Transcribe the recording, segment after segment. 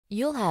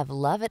You'll have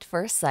love at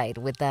first sight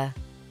with the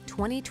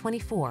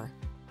 2024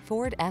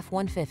 Ford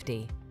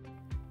F-150.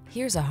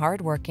 Here's a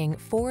hard-working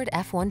Ford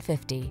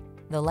F-150,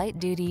 the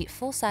light-duty,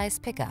 full-size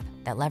pickup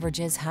that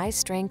leverages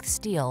high-strength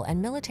steel and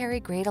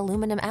military-grade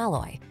aluminum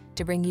alloy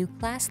to bring you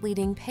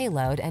class-leading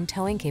payload and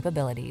towing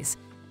capabilities.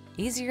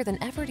 Easier than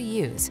ever to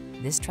use,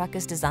 this truck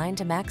is designed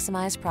to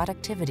maximize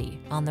productivity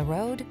on the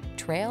road,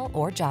 trail,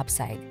 or job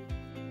site.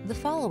 The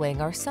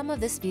following are some of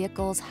this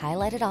vehicle's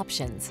highlighted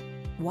options: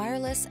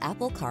 wireless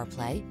Apple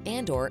CarPlay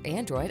and/or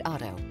Android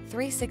Auto,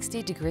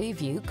 360-degree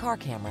view car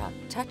camera,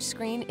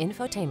 touchscreen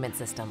infotainment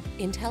system,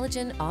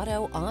 intelligent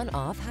auto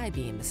on-off high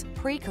beams,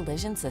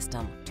 pre-collision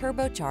system,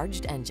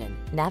 turbocharged engine,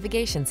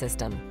 navigation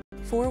system,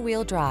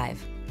 four-wheel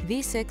drive,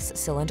 V6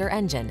 cylinder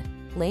engine,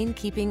 lane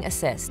keeping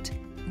assist.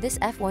 This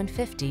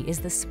F-150 is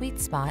the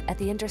sweet spot at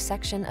the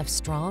intersection of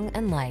strong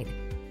and light.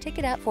 Take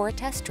it out for a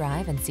test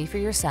drive and see for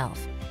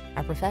yourself.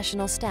 Our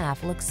professional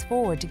staff looks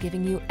forward to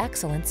giving you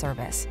excellent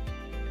service.